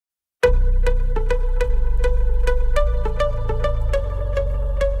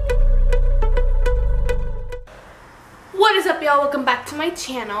up, y'all? Welcome back to my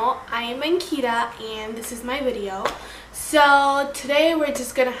channel. I am Ankita and this is my video. So today we're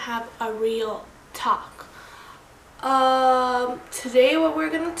just gonna have a real talk. Today what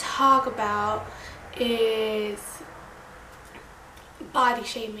we're gonna talk about is body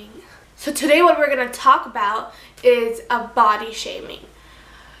shaming. So today what we're gonna talk about is body shaming.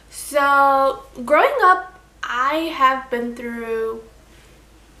 So growing up, I have been through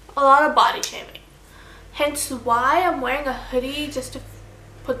a lot of body shaming. Hence why I'm wearing a hoodie, just to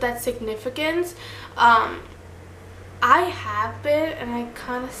put that significance. I have been, and I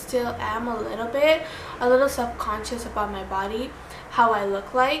kind of still am a little self-conscious about my body, how I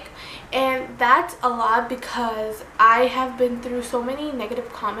look like. And that's a lot because I have been through so many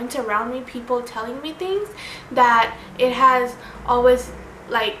negative comments around me, people telling me things that it has always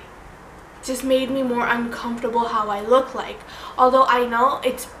like just made me more uncomfortable how I look like. Although I know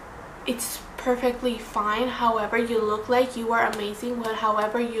it's perfectly fine however you look like. You are amazing with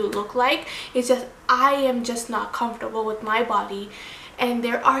however you look like. It's just I am just not comfortable with my body, and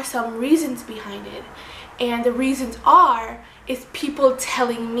there are some reasons behind it, and the reasons is people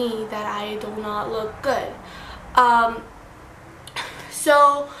telling me that I do not look good.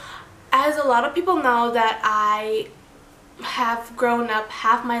 So as a lot of people know that I have grown up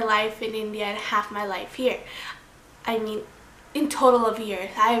half my life in India and half my life here. I mean, in total of years,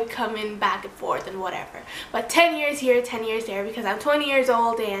 I've come in back and forth and whatever, but 10 years here, 10 years there, because I'm 20 years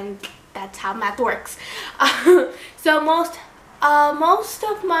old and that's how math works. So most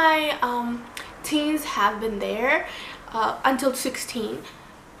of my teens have been there until 16,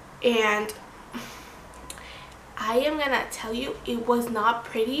 and I am gonna tell you, it was not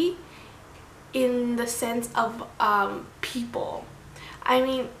pretty in the sense of people. I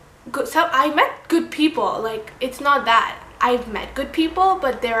mean, so I met good people, like, it's not that I've met good people,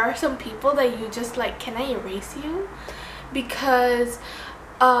 but there are some people that you just like, can I erase you? Because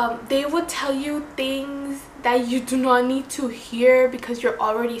they would tell you things that you do not need to hear because you're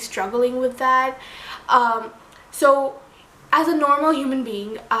already struggling with that. So as a normal human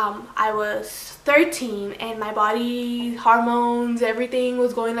being, I was 13 and my body, hormones, everything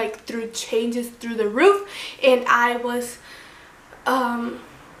was going like through changes through the roof, and I was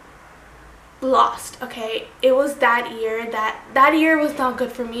lost. Okay, it was that year was not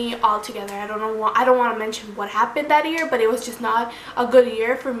good for me altogether. I don't want to mention what happened that year, but it was just not a good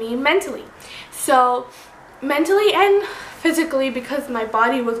year for me mentally. So mentally and physically, because my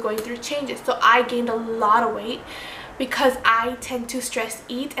body was going through changes. So I gained a lot of weight because I tend to stress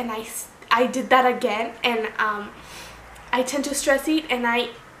eat, and I did that again, and I tend to stress eat and I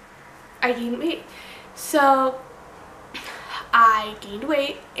gained weight. So I gained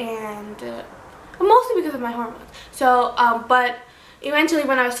weight, and mostly because of my hormones. So but eventually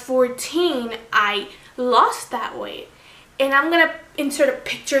when I was 14, I lost that weight, and I'm gonna insert a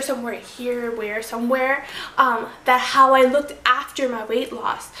picture somewhere somewhere that how I looked after my weight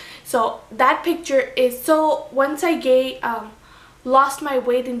loss. So that picture is, so once I lost my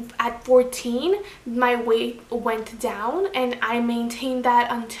weight at 14, my weight went down, and I maintained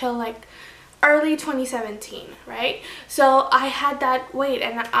that until like early 2017, right? So I had that weight,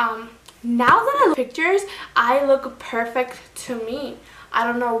 and now that I look at pictures, I look perfect to me. I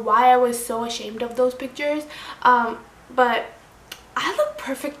don't know why I was so ashamed of those pictures, but I look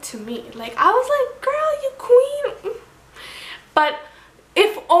perfect to me. Like, I was like, girl, you queen. But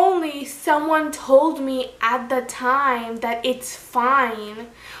if only someone told me at the time that it's fine.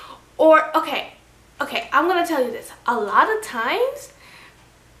 Or okay, I'm gonna tell you this. A lot of times,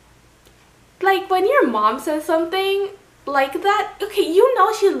 like, when your mom says something like that, okay, you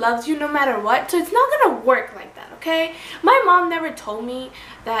know she loves you no matter what, so it's not gonna work like that, okay? My mom never told me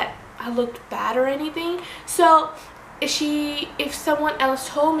that I looked bad or anything. So if someone else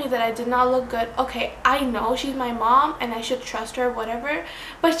told me that I did not look good, okay, I know she's my mom and I should trust her, whatever,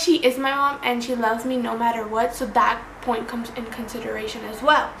 but she is my mom and she loves me no matter what, so that point comes in consideration as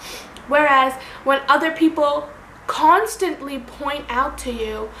well. Whereas when other people constantly point out to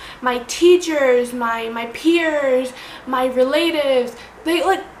you, my teachers, my peers, my relatives, they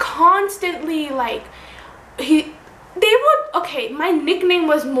like constantly like, okay, my nickname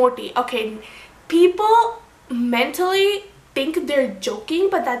was Morty. Okay, people mentally think they're joking,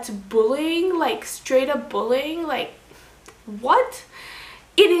 but that's bullying, like straight up bullying. Like, what?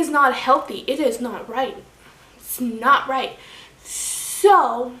 It is not healthy. It is not right. It's not right.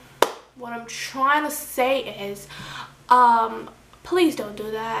 So what I'm trying to say is, please don't do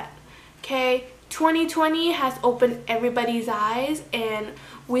that, okay? 2020 has opened everybody's eyes, and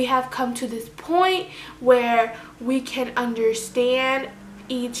we have come to this point where we can understand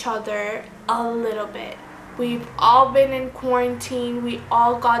each other a little bit. We've all been in quarantine. We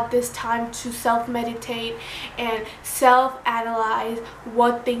all got this time to self-meditate and self-analyze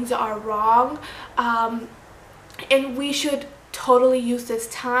what things are wrong. And we should totally use this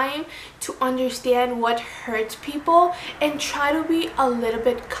time to understand what hurts people and try to be a little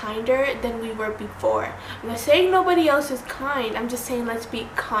bit kinder than we were before. I'm not saying nobody else is kind. I'm just saying let's be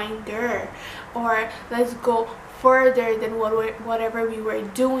kinder, or let's go further than whatever we were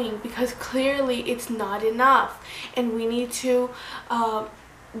doing, because clearly it's not enough, and we need to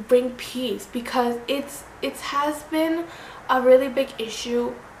bring peace, because it has been a really big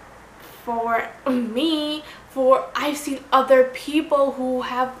issue for me. I've seen other people who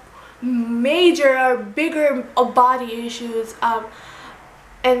have major or bigger body issues,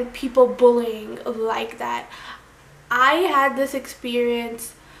 and people bullying like that. I had this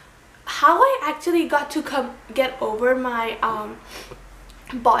experience. How I actually got to get over my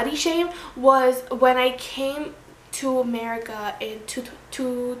body shame was when I came to America in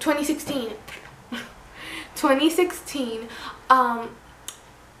 2016. 2016.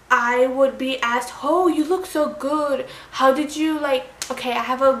 I would be asked, oh, you look so good. How did you, like, okay, I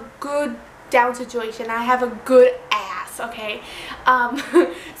have a good down situation. I have a good ass, okay?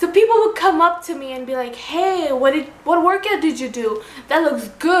 So people would come up to me and be like, hey, what workout did you do? That looks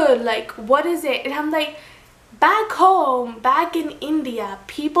good. Like, what is it? And I'm like, back home, back in India,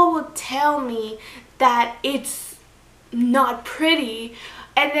 people would tell me that it's not pretty.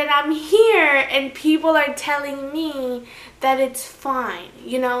 And then I'm here and people are telling me that it's fine,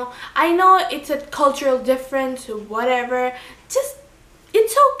 you know. I know it's a cultural difference or whatever. Just,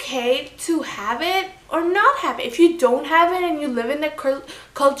 it's okay to have it or not have it. If you don't have it and you live in a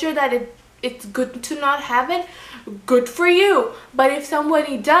culture that it's good to not have it, good for you. But if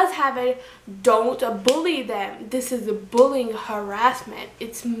somebody does have it, don't bully them. This is bullying, harassment.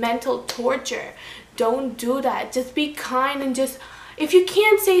 It's mental torture. Don't do that. Just be kind, and just, if you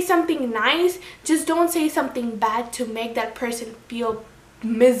can't say something nice, just don't say something bad to make that person feel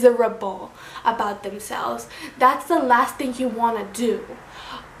miserable about themselves. That's the last thing you want to do.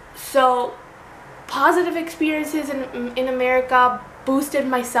 So positive experiences in America boosted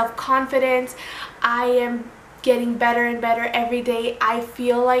my self-confidence. I am getting better and better every day. I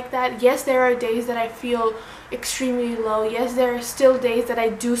feel like that. Yes, there are days that I feel extremely low. Yes, there are still days that I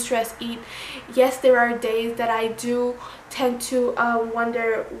do stress eat. Yes, there are days that I do tend to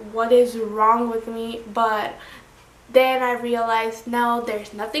wonder what is wrong with me, but then I realized, no,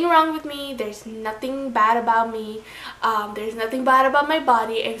 there's nothing wrong with me. There's nothing bad about me. There's nothing bad about my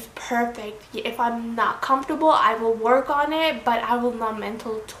body. It's perfect. If I'm not comfortable, I will work on it, but I will not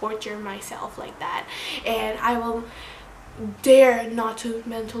mental torture myself like that. And I will dare not to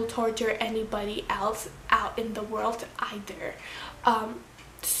mental torture anybody else out in the world either.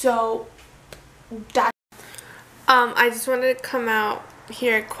 So that I just wanted to come out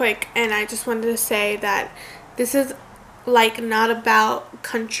here quick, and I just wanted to say that this is like not about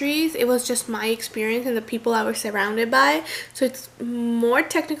countries. It was just my experience and the people I was surrounded by. So it's more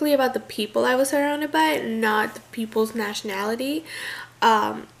technically about the people I was surrounded by, not the people's nationality.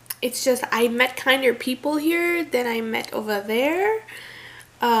 It's just I met kinder people here than I met over there.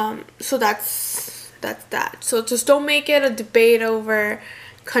 So that's that. So just don't make it a debate over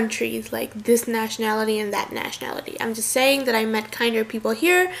countries, like this nationality and that nationality. I'm just saying that I met kinder people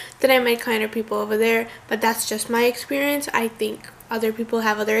here than I met kinder people over there, but that's just my experience. I think other people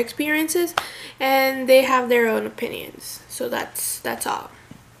have other experiences and they have their own opinions. So that's all.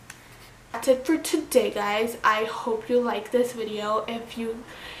 That's it for today, guys. I hope you like this video. If you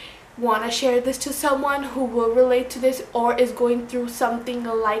want to share this to someone who will relate to this or is going through something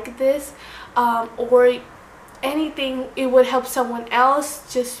like this, or anything, it would help someone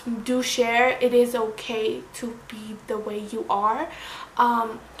else, just do share. It is okay to be the way you are.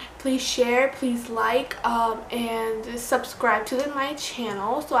 Please share, please like, and subscribe to my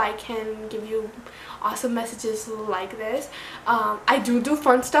channel so I can give you awesome messages like this. I do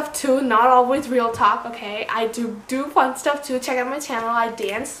fun stuff too, not always real talk, okay? I do fun stuff too. Check out my channel. I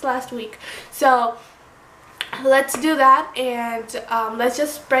danced last week, so let's do that, and let's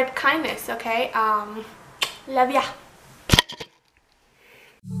just spread kindness, okay? Love ya.